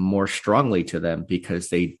sometimes more strongly to them because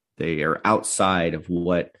they are outside of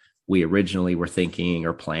what we originally were thinking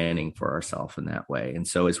or planning for ourselves in that way. And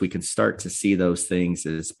so as we can start to see those things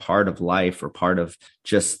as part of life or part of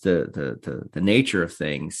just the nature of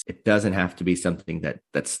things, it doesn't have to be something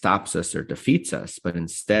that stops us or defeats us, but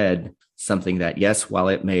instead something that, yes, while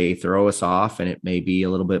it may throw us off and it may be a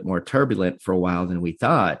little bit more turbulent for a while than we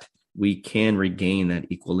thought, we can regain that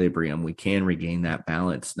equilibrium. We can regain that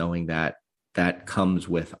balance, knowing that that comes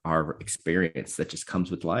with our experience, that just comes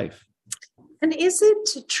with life. And is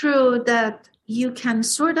it true that you can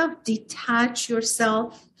sort of detach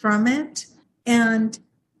yourself from it, and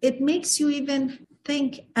it makes you even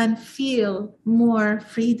think and feel more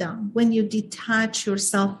freedom when you detach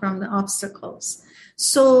yourself from the obstacles?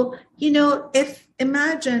 So, if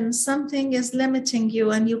imagine something is limiting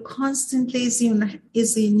you and you constantly is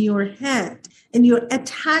in your head and you're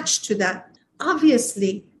attached to that,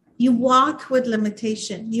 obviously you walk with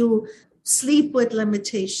limitation, you sleep with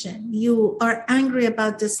limitation, you are angry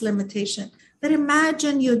about this limitation. But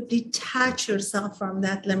imagine you detach yourself from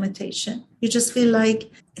that limitation. You just feel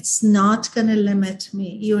like it's not going to limit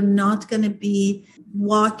me. You're not going to be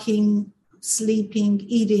walking, sleeping,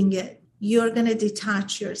 eating it. You're going to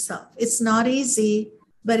detach yourself. It's not easy,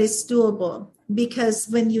 but it's doable. Because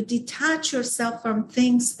when you detach yourself from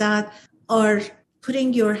things that are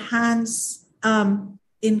putting your hands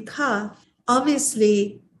in cuff,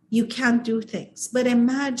 obviously you can't do things. But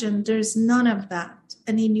imagine there's none of that.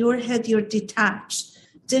 And in your head, you're detached.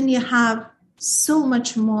 Then you have so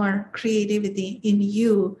much more creativity in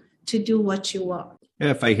you to do what you want. Yeah,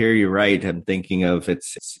 if I hear you right, I'm thinking of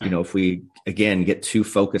it's if we, again, get too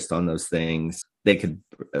focused on those things, they could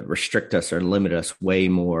restrict us or limit us way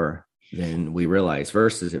more than we realize,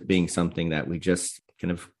 versus it being something that we just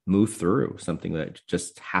kind of move through, something that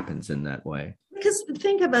just happens in that way. Because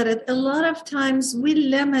think about it, a lot of times we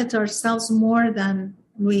limit ourselves more than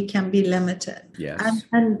we can be limited. Yes.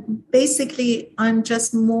 And basically, I'm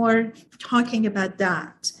just more talking about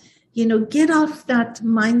that. Get off that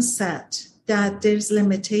mindset that there's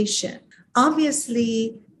limitation.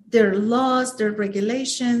 Obviously, there are laws, there are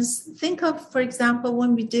regulations. Think of, for example,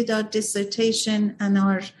 when we did our dissertation and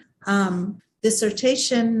our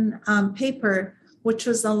dissertation paper, which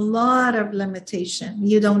was a lot of limitation.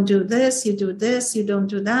 You don't do this, you do this, you don't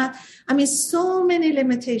do that. I mean, so many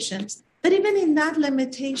limitations. But even in that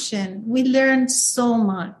limitation, we learned so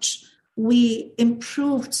much. We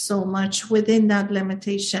improved so much within that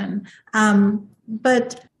limitation.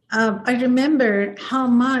 But I remember how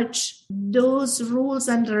much those rules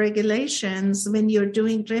and regulations, when you're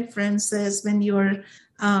doing references, when you're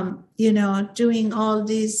doing all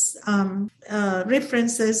these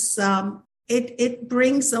references, it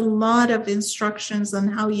brings a lot of instructions on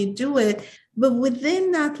how you do it. But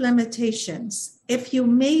within that limitations, if you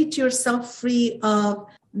made yourself free of,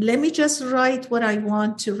 let me just write what I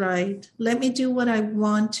want to write, let me do what I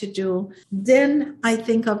want to do, then I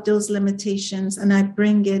think of those limitations and I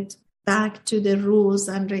bring it back to the rules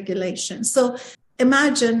and regulations. So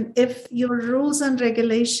imagine if your rules and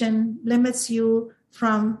regulation limits you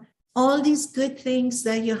from all these good things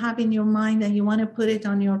that you have in your mind and you want to put it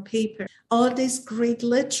on your paper, all this great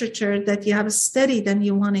literature that you have studied and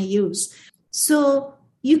you want to use. So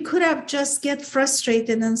you could have just get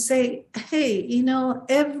frustrated and say, hey,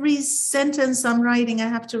 every sentence I'm writing, I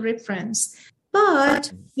have to reference.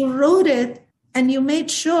 But you wrote it and you made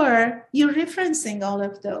sure you're referencing all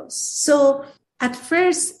of those. So at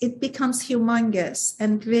first, it becomes humongous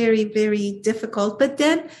and very, very difficult. But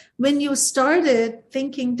then when you started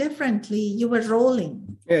thinking differently, you were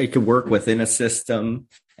rolling. Yeah, you could work within a system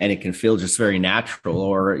and it can feel just very natural.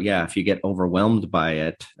 Or, if you get overwhelmed by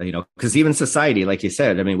it, because even society, like you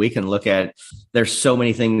said, I mean, we can look at, there's so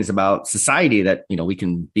many things about society that, we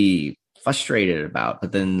can be frustrated about.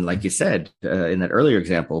 But then, like you said, in that earlier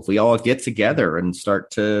example, if we all get together and start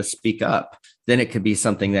to speak up, then it could be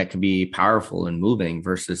something that can be powerful and moving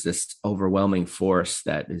versus this overwhelming force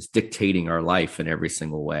that is dictating our life in every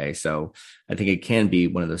single way. So I think it can be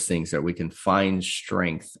one of those things that we can find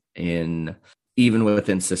strength in, even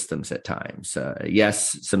within systems at times.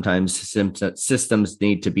 Yes, sometimes systems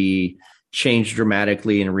need to be changed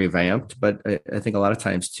dramatically and revamped, but I think a lot of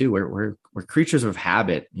times too, we're creatures of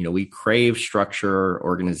habit. We crave structure,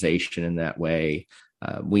 organization in that way.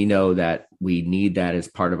 We know that we need that as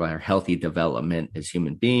part of our healthy development as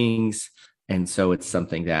human beings. And so it's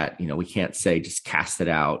something that, we can't say just cast it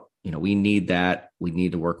out. We need that. We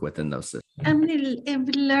need to work within those systems. And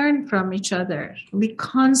we learn from each other. We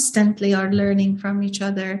constantly are learning from each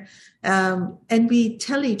other. And we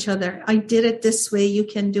tell each other, I did it this way, you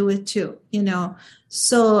can do it too,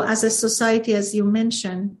 So as a society, as you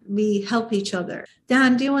mentioned, we help each other.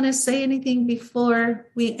 Dan, do you want to say anything before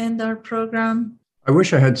we end our program? I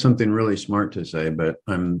wish I had something really smart to say, but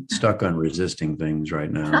I'm stuck on resisting things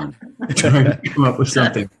right now. And trying to come up with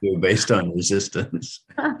something new based on resistance.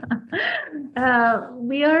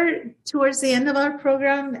 We are towards the end of our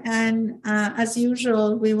program. And as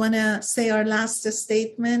usual, we want to say our last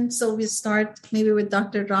statement. So we start maybe with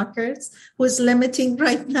Dr. Rockers, who is limiting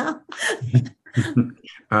right now.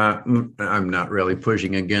 I'm not really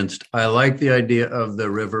pushing against. I like the idea of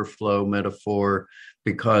the river flow metaphor,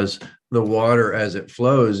 because the water as it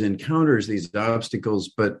flows encounters these obstacles,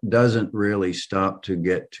 but doesn't really stop to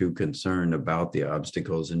get too concerned about the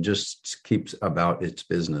obstacles and just keeps about its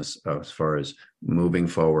business as far as moving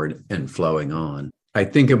forward and flowing on. I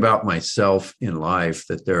think about myself in life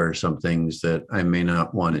that there are some things that I may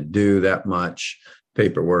not want to do that much,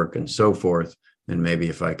 paperwork and so forth. And maybe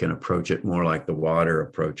if I can approach it more like the water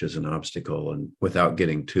approaches an obstacle and without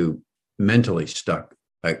getting too mentally stuck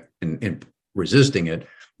in resisting it,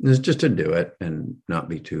 is just to do it and not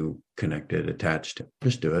be too connected, attached.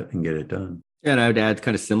 Just do it and get it done. Yeah, and I would add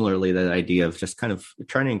kind of similarly that idea of just kind of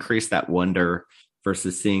trying to increase that wonder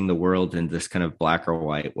versus seeing the world in this kind of black or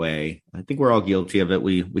white way. I think we're all guilty of it.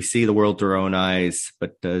 We see the world through our own eyes,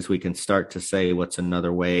 but as we can start to say what's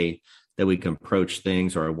another way that we can approach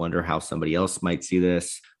things, or I wonder how somebody else might see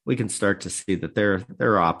this, we can start to see that there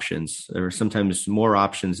are options. There are sometimes more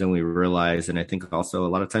options than we realize. And I think also a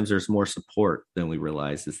lot of times there's more support than we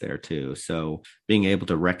realize is there too. So being able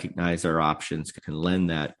to recognize our options can lend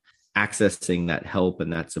that, accessing that help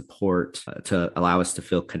and that support to allow us to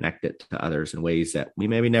feel connected to others in ways that we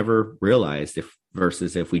maybe never realized,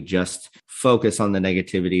 versus if we just focus on the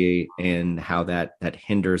negativity and how that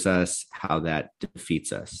hinders us, how that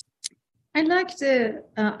defeats us. I like the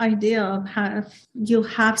idea of how you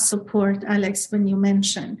have support, Alex, when you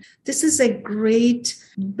mention. This is a great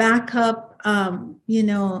backup,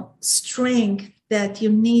 strength that you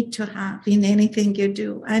need to have in anything you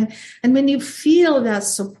do. And when you feel that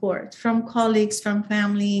support from colleagues, from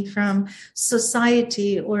family, from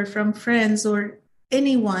society, or from friends, or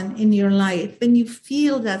anyone in your life, when you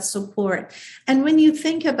feel that support, and when you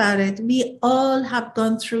think about it, we all have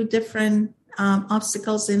gone through different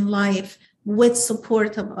obstacles in life with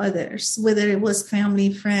support of others, whether it was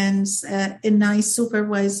family, friends, a nice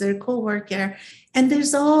supervisor, coworker. And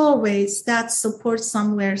there's always that support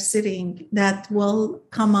somewhere sitting that will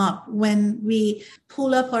come up when we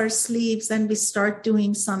pull up our sleeves and we start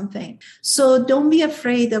doing something. So don't be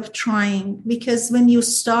afraid of trying, because when you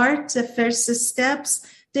start the first steps,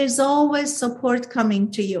 there's always support coming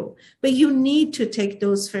to you, but you need to take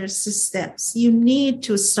those first steps. You need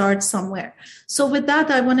to start somewhere. So with that,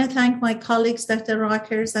 I want to thank my colleagues, Dr.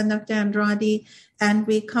 Rockers and Dr. Andrade, and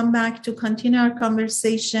we come back to continue our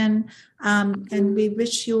conversation, and we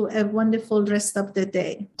wish you a wonderful rest of the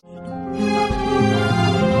day.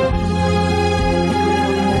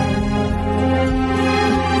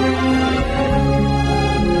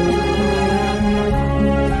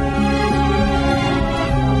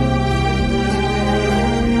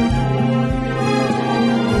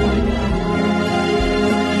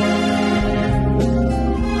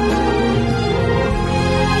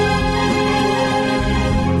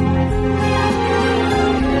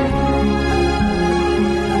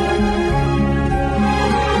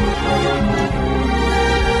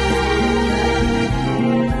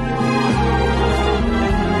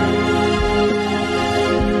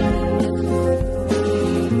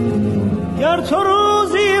 گر تو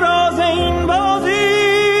روزی راز این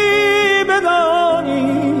بازی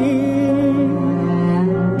بدانی،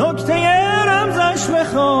 نکته رمزش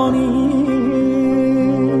بخوانی،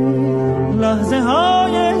 لحظه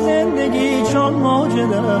های زندگی چون موج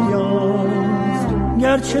دریاست،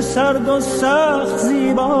 گرچه سرد و سخت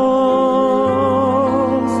زیباست.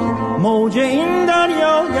 موج این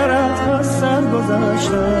دریا گرت از سر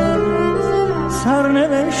گذشته،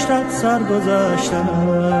 سرنوشتت سرگذشته.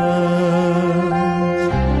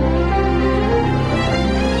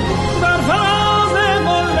 بر فراز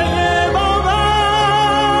قله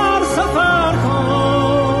باور سفر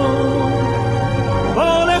کن،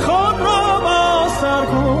 بال خود را با سر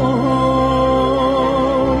کن،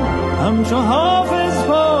 همچو حافظ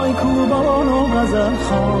پای کوبان و غزل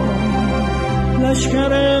خوان،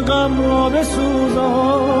 لشکر غم را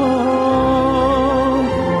بسوزان.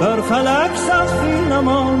 بر فلک سقفی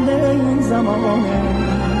نمانده این زمانه،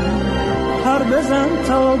 پر بزن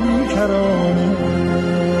تا بیکرانه.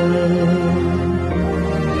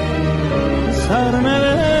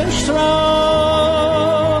 سرنوشت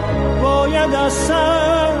را باید از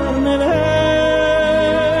سر نوشت،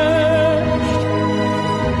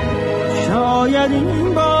 شاید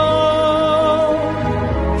این بار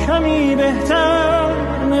کمی بهتر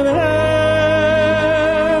نوشت.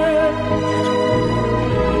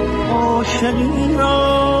 عاشقی را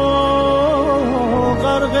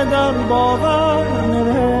غرق در باور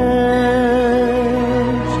نوشت،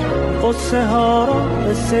 قصه ها را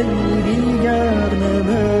به سری دیگر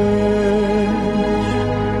نوشت.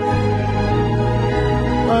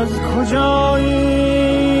 از کجا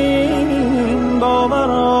این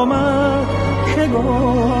باور آمد که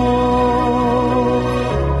گفت،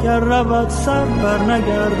 گر رود سر بر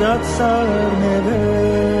نگردد سر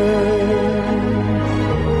نوشت.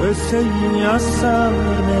 قصه ای از سر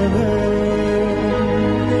نوشت،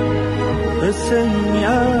 قصه ای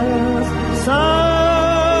از سر